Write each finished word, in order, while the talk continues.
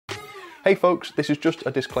Hey folks, this is just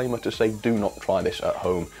a disclaimer to say do not try this at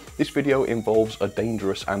home. This video involves a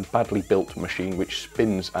dangerous and badly built machine which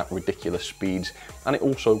spins at ridiculous speeds, and it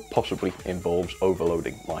also possibly involves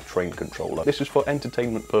overloading my train controller. This is for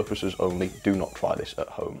entertainment purposes only, do not try this at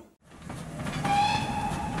home.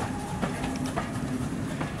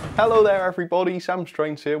 Hello there everybody, Sam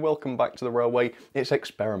Strains here, welcome back to the railway. It's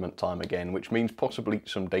experiment time again, which means possibly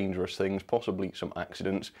some dangerous things, possibly some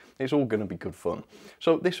accidents. It's all going to be good fun.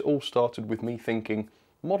 So this all started with me thinking,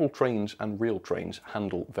 model trains and real trains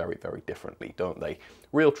handle very, very differently, don't they?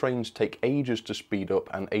 Real trains take ages to speed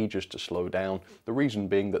up and ages to slow down, the reason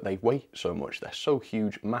being that they weigh so much. They're so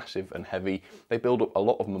huge, massive and heavy, they build up a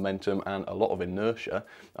lot of momentum and a lot of inertia,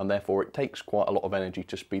 and therefore it takes quite a lot of energy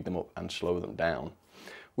to speed them up and slow them down.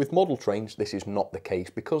 With model trains, this is not the case.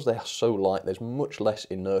 Because they are so light, there's much less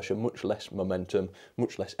inertia, much less momentum,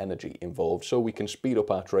 much less energy involved, so we can speed up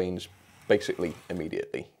our trains basically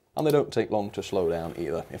immediately. And they don't take long to slow down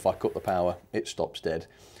either. If I cut the power, it stops dead.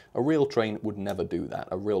 A real train would never do that.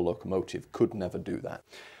 A real locomotive could never do that.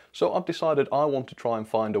 So I've decided I want to try and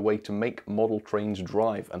find a way to make model trains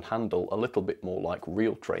drive and handle a little bit more like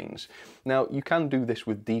real trains. Now you can do this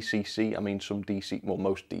with DCC,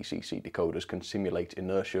 most DCC decoders can simulate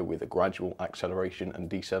inertia with a gradual acceleration and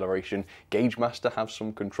deceleration. GaugeMaster have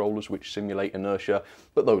some controllers which simulate inertia,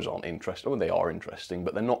 but those aren't interesting. Well, they are interesting,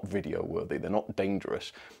 but they're not video worthy, they're not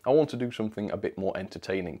dangerous. I want to do something a bit more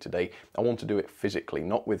entertaining today. I want to do it physically,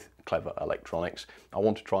 not with clever electronics. I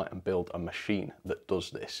want to try and build a machine that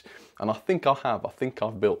does this. And I think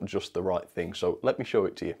I've built just the right thing, so let me show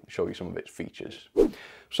it to you, show you some of its features.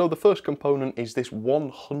 So the first component is this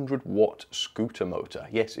 100-watt scooter motor.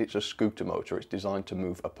 Yes, it's a scooter motor, it's designed to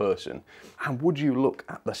move a person. And would you look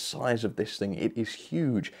at the size of this thing, it is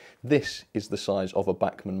huge. This is the size of a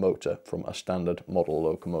Bachmann motor from a standard model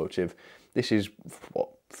locomotive. This is, what,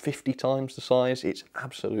 50 times the size? It's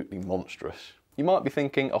absolutely monstrous. You might be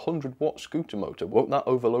thinking, a 100-watt scooter motor, won't that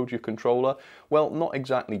overload your controller? Well, not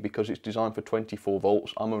exactly, because it's designed for 24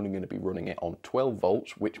 volts. I'm only going to be running it on 12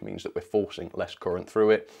 volts, which means that we're forcing less current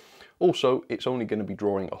through it. Also, it's only going to be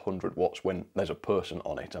drawing 100 watts when there's a person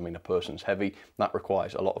on it. I mean, a person's heavy, that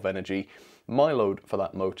requires a lot of energy. My load for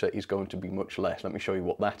that motor is going to be much less. Let me show you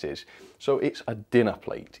what that is. So it's a dinner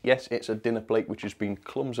plate. Yes, it's a dinner plate which has been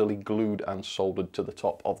clumsily glued and soldered to the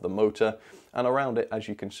top of the motor. And around it, as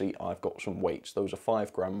you can see, I've got some weights. Those are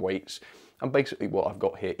 5-gram weights. And basically what I've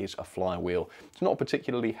got here is a flywheel. It's not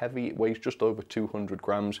particularly heavy, it weighs just over 200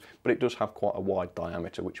 grams, but it does have quite a wide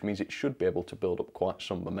diameter, which means it should be able to build up quite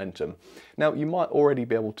some momentum. Now, you might already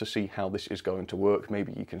be able to see how this is going to work.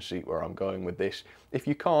 Maybe you can see where I'm going with this. If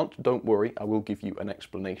you can't, don't worry, I will give you an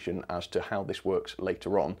explanation as to how this works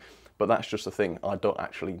later on. But that's just the thing, I don't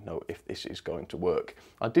actually know if this is going to work.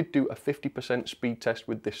 I did do a 50% speed test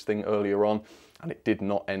with this thing earlier on, and it did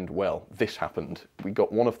not end well. This happened. We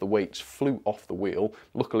got one of the weights flew off the wheel.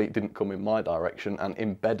 Luckily it didn't come in my direction and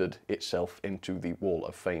embedded itself into the wall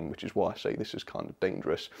of fame, which is why I say this is kind of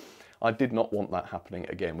dangerous. I did not want that happening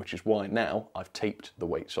again, which is why now I've taped the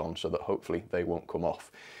weights on so that hopefully they won't come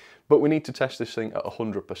off. But we need to test this thing at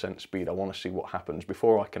 100% speed. I want to see what happens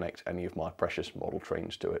before I connect any of my precious model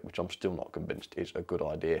trains to it, which I'm still not convinced is a good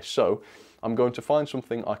idea. So I'm going to find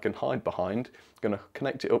something I can hide behind, going to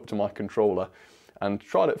connect it up to my controller and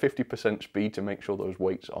try it at 50% speed to make sure those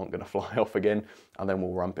weights aren't going to fly off again, and then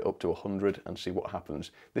we'll ramp it up to 100 and see what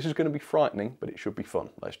happens. This is going to be frightening, but it should be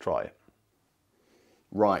fun. Let's try it.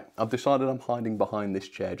 Right, I've decided I'm hiding behind this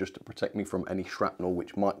chair just to protect me from any shrapnel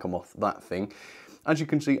which might come off that thing. As you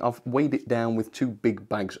can see, I've weighed it down with 2 big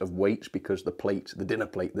bags of weights because the plate, the dinner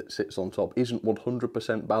plate that sits on top, isn't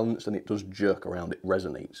 100% balanced and it does jerk around, it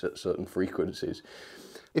resonates at certain frequencies.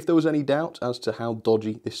 If there was any doubt as to how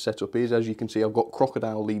dodgy this setup is, as you can see, I've got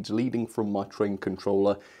crocodile leads leading from my train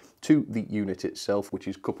controller to the unit itself, which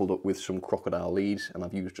is coupled up with some crocodile leads, and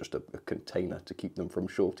I've used just a container to keep them from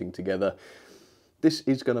shorting together. This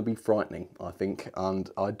is going to be frightening, I think, and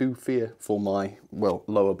I do fear for my, well,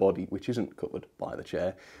 lower body, which isn't covered by the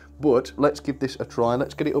chair. But let's give this a try.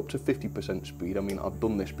 Let's get it up to 50% speed. I mean, I've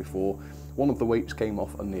done this before. One of the weights came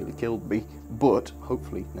off and nearly killed me, but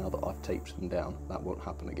hopefully now that I've taped them down, that won't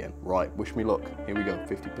happen again. Right, wish me luck. Here we go,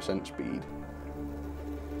 50% speed.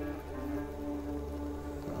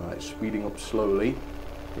 All right, speeding up slowly.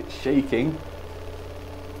 It's shaking.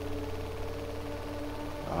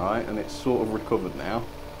 Alright, and it's sort of recovered now.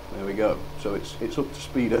 There we go. So it's up to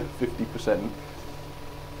speed at 50%.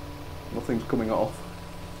 Nothing's coming off.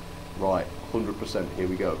 Right, 100%, here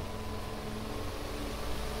we go.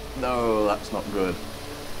 No, that's not good.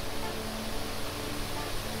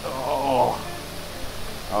 Oh!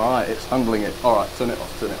 All right, it's handling it. All right, turn it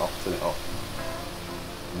off, turn it off, turn it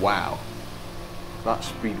off. Wow, that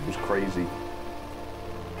speed was crazy.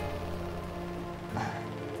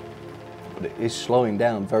 But it is slowing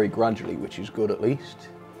down very gradually, which is good at least.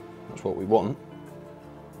 That's what we want.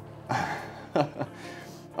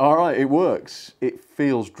 All right, it works. It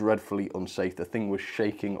feels dreadfully unsafe. The thing was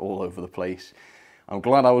shaking all over the place. I'm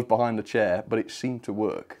glad I was behind the chair, but it seemed to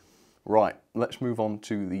work. Right, let's move on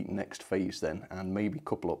to the next phase then, and maybe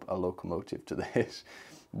couple up a locomotive to this.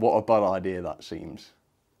 What a bad idea that seems.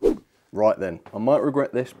 Right then, I might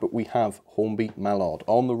regret this, but we have Hornby Mallard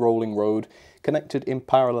on the rolling road, connected in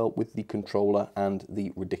parallel with the controller and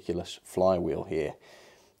the ridiculous flywheel here.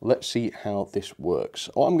 Let's see how this works.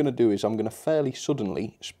 What I'm going to do is I'm going to fairly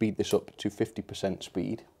suddenly speed this up to 50%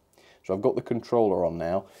 speed. So I've got the controller on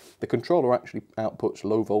now. The controller actually outputs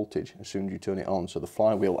low voltage as soon as you turn it on, so the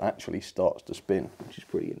flywheel actually starts to spin, which is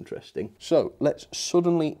pretty interesting. So let's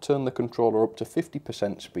suddenly turn the controller up to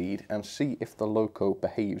 50% speed and see if the loco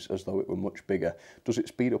behaves as though it were much bigger. Does it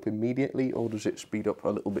speed up immediately or does it speed up a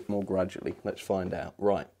little bit more gradually? Let's find out.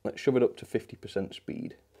 Right, let's shove it up to 50%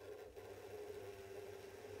 speed.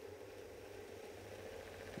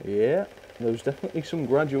 Yeah, there's definitely some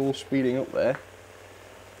gradual speeding up there.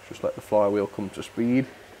 Just let the flywheel come to speed.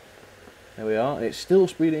 There we are, and it's still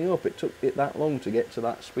speeding up. It took it that long to get to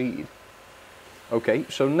that speed. Okay,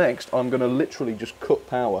 so next I'm going to literally just cut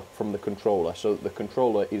power from the controller so that the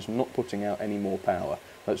controller is not putting out any more power.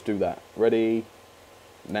 Let's do that. Ready?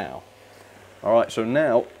 Now. Alright, so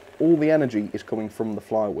now all the energy is coming from the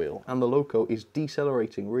flywheel and the loco is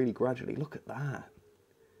decelerating really gradually. Look at that.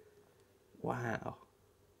 Wow.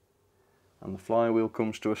 And the flywheel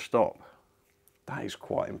comes to a stop. That is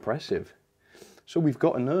quite impressive. So we've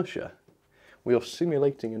got inertia. We are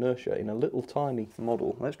simulating inertia in a little tiny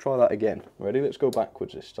model. Let's try that again. Ready? Let's go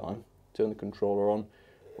backwards this time. Turn the controller on,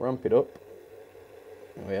 ramp it up.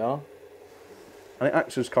 There we are. And it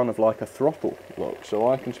acts as kind of like a throttle, look. So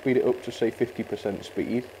I can speed it up to say 50%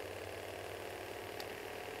 speed.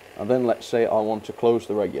 And then let's say I want to close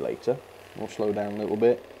the regulator. We'll slow down a little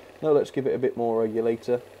bit. No, let's give it a bit more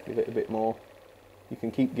regulator. Give it a bit more. You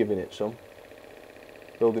can keep giving it some.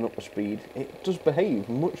 Building up the speed. It does behave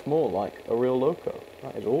much more like a real loco.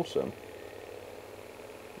 That is awesome.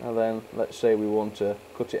 And then let's say we want to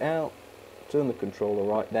cut it out, turn the controller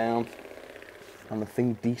right down, and the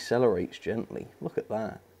thing decelerates gently. Look at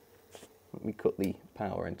that. Let me cut the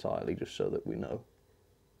power entirely just so that we know.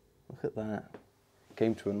 Look at that.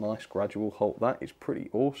 Came to a nice gradual halt. That is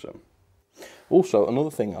pretty awesome. Also,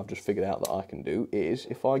 another thing I've just figured out that I can do is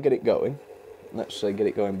if I get it going, let's say get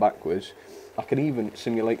it going backwards, I can even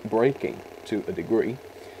simulate braking to a degree.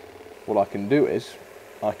 What I can do is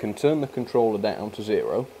I can turn the controller down to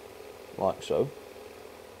 0, like so,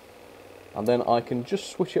 and then I can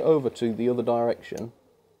just switch it over to the other direction,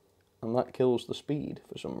 and that kills the speed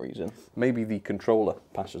for some reason. Maybe the controller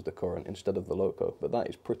passes the current instead of the loco, but that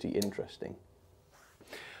is pretty interesting.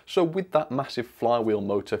 So with that massive flywheel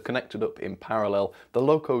motor connected up in parallel, the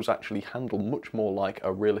locos actually handle much more like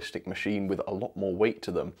a realistic machine with a lot more weight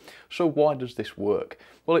to them. So why does this work?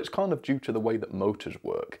 Well, it's kind of due to the way that motors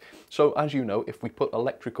work. So as you know, if we put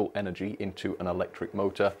electrical energy into an electric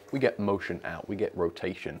motor, we get motion out, we get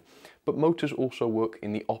rotation. But motors also work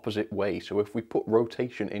in the opposite way. So if we put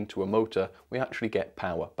rotation into a motor, we actually get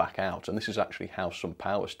power back out. And this is actually how some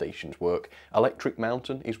power stations work. Electric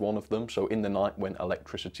Mountain is one of them. So in the night when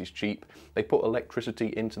electricity is cheap, they put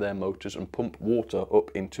electricity into their motors and pump water up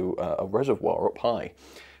into a reservoir up high.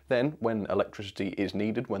 Then, when electricity is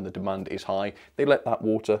needed, when the demand is high, they let that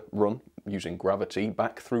water run using gravity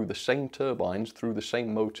back through the same turbines, through the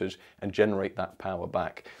same motors, and generate that power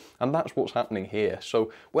back. And that's what's happening here.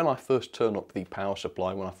 So when I first turn up the power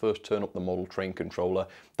supply, when I first turn up the model train controller,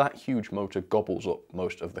 that huge motor gobbles up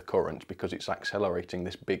most of the current because it's accelerating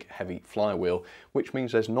this big heavy flywheel, which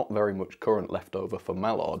means there's not very much current left over for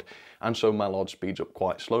Mallard. And so Mallard speeds up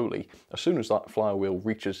quite slowly. As soon as that flywheel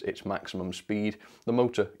reaches its maximum speed, the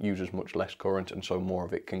motor uses much less current, and so more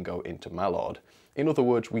of it can go into Mallard. In other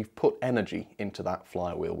words, we've put energy into that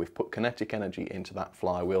flywheel, we've put kinetic energy into that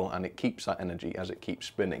flywheel, and it keeps that energy as it keeps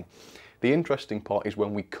spinning. The interesting part is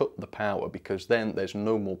when we cut the power, because then there's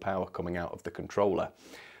no more power coming out of the controller.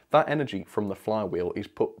 That energy from the flywheel is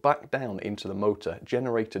put back down into the motor,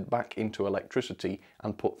 generated back into electricity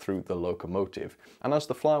and put through the locomotive. And as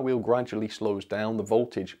the flywheel gradually slows down, the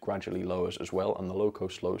voltage gradually lowers as well, and the loco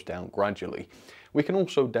slows down gradually. We can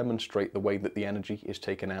also demonstrate the way that the energy is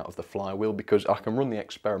taken out of the flywheel, because I can run the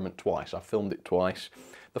experiment twice. I filmed it twice.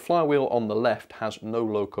 The flywheel on the left has no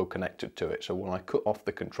loco connected to it, so when I cut off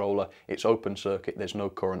the controller, it's open circuit, there's no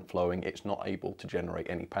current flowing, it's not able to generate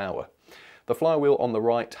any power. The flywheel on the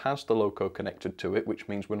right has the loco connected to it, which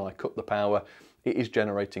means when I cut the power, it is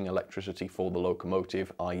generating electricity for the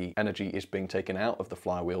locomotive, i.e. energy is being taken out of the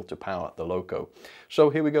flywheel to power the loco. So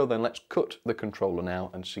here we go then, let's cut the controller now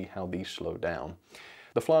and see how these slow down.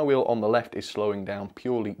 The flywheel on the left is slowing down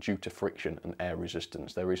purely due to friction and air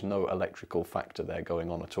resistance. There is no electrical factor there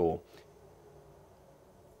going on at all.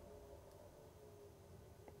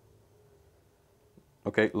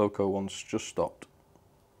 Okay, loco one's just stopped.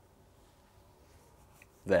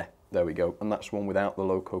 There we go, and that's one without the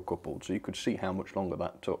loco coupled, so you could see how much longer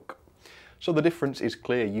that took. So the difference is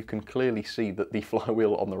clear. You can clearly see that the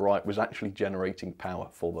flywheel on the right was actually generating power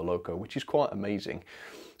for the loco, which is quite amazing.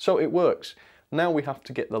 So it works. Now we have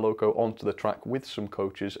to get the loco onto the track with some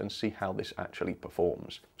coaches and see how this actually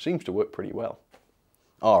performs. Seems to work pretty well.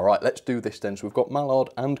 Alright, let's do this then. So we've got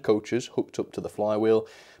mallard and coaches hooked up to the flywheel.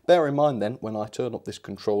 Bear in mind then, when I turn up this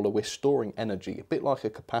controller, we're storing energy, a bit like a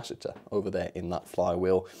capacitor over there in that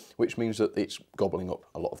flywheel, which means that it's gobbling up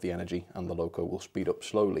a lot of the energy and the loco will speed up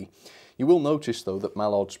slowly. You will notice though that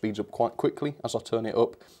mallard speeds up quite quickly as I turn it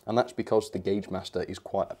up, and that's because the Gauge Master is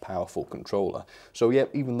quite a powerful controller. So yeah,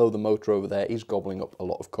 even though the motor over there is gobbling up a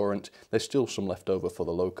lot of current, there's still some left over for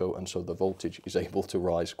the loco, and so the voltage is able to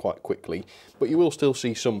rise quite quickly. But you will still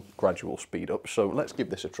see some gradual speed up, so let's give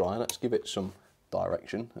this a try. Let's give it some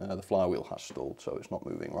direction. The flywheel has stalled, so it's not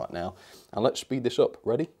moving right now. And let's speed this up.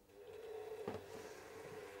 Ready?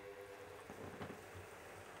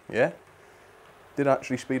 Yeah? Did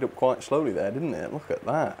actually speed up quite slowly there, didn't it? Look at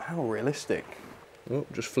that. How realistic. Oh,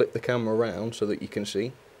 just flip the camera around so that you can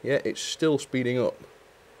see. Yeah, it's still speeding up.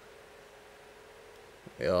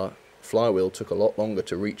 Yeah, flywheel took a lot longer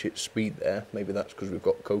to reach its speed there. Maybe that's because we've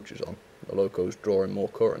got coaches on. The loco's drawing more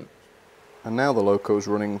current. And now the loco's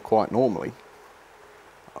running quite normally,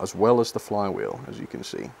 as well as the flywheel, as you can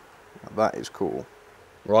see. Now that is cool.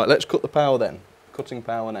 Right, let's cut the power then. Cutting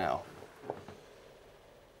power now.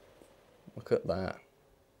 Look at that.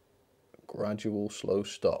 Gradual, slow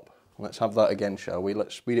stop. Let's have that again, shall we?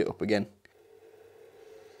 Let's speed it up again.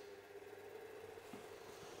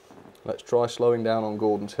 Let's try slowing down on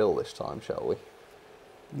Gordon's Hill this time, shall we?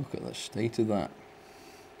 Look at the state of that.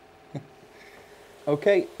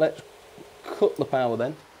 Okay, let's cut the power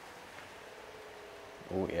then.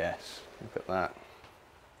 Oh yes, look at that.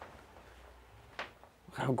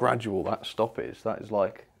 Look how gradual that stop is. That is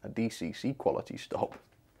like a DCC quality stop.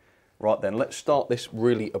 Right then, let's start this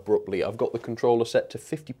really abruptly. I've got the controller set to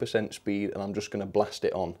 50% speed and I'm just going to blast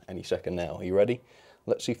it on any second now. Are you ready?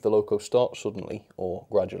 Let's see if the loco starts suddenly or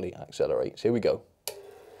gradually accelerates. Here we go.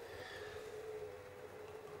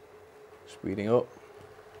 Speeding up.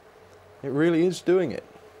 It really is doing it.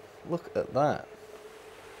 Look at that.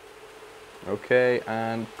 Okay,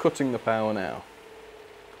 and cutting the power now.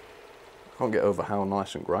 Can't get over how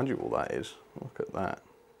nice and gradual that is. Look at that.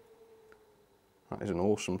 That is an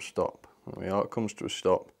awesome stop. There we are, it comes to a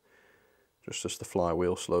stop just as the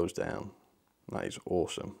flywheel slows down. That is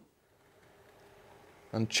awesome.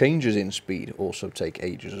 And changes in speed also take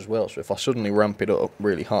ages as well. So if I suddenly ramp it up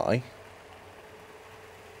really high,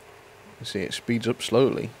 you see it speeds up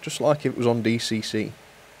slowly, just like if it was on DCC.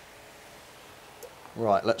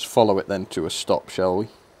 Right, let's follow it then to a stop, shall we?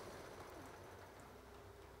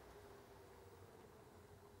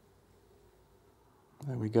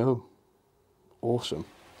 There we go. Awesome.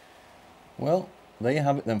 Well, there you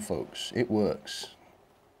have it then, folks. It works.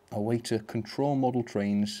 A way to control model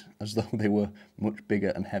trains as though they were much bigger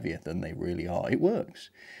and heavier than they really are. It works.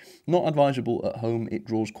 Not advisable at home. It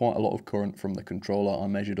draws quite a lot of current from the controller. I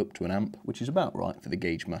measured up to an amp, which is about right for the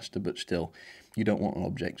Gauge Master, but still, you don't want an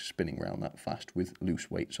object spinning around that fast with loose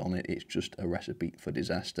weights on it. It's just a recipe for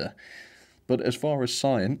disaster. But as far as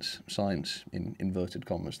science in inverted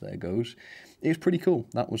commas there goes, it's pretty cool.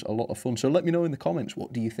 That was a lot of fun. So let me know in the comments,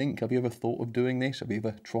 what do you think? Have you ever thought of doing this? Have you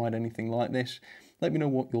ever tried anything like this? Let me know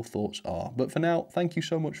what your thoughts are. But for now, thank you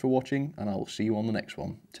so much for watching, and I will see you on the next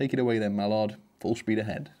one. Take it away then, Mallard. Full speed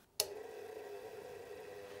ahead.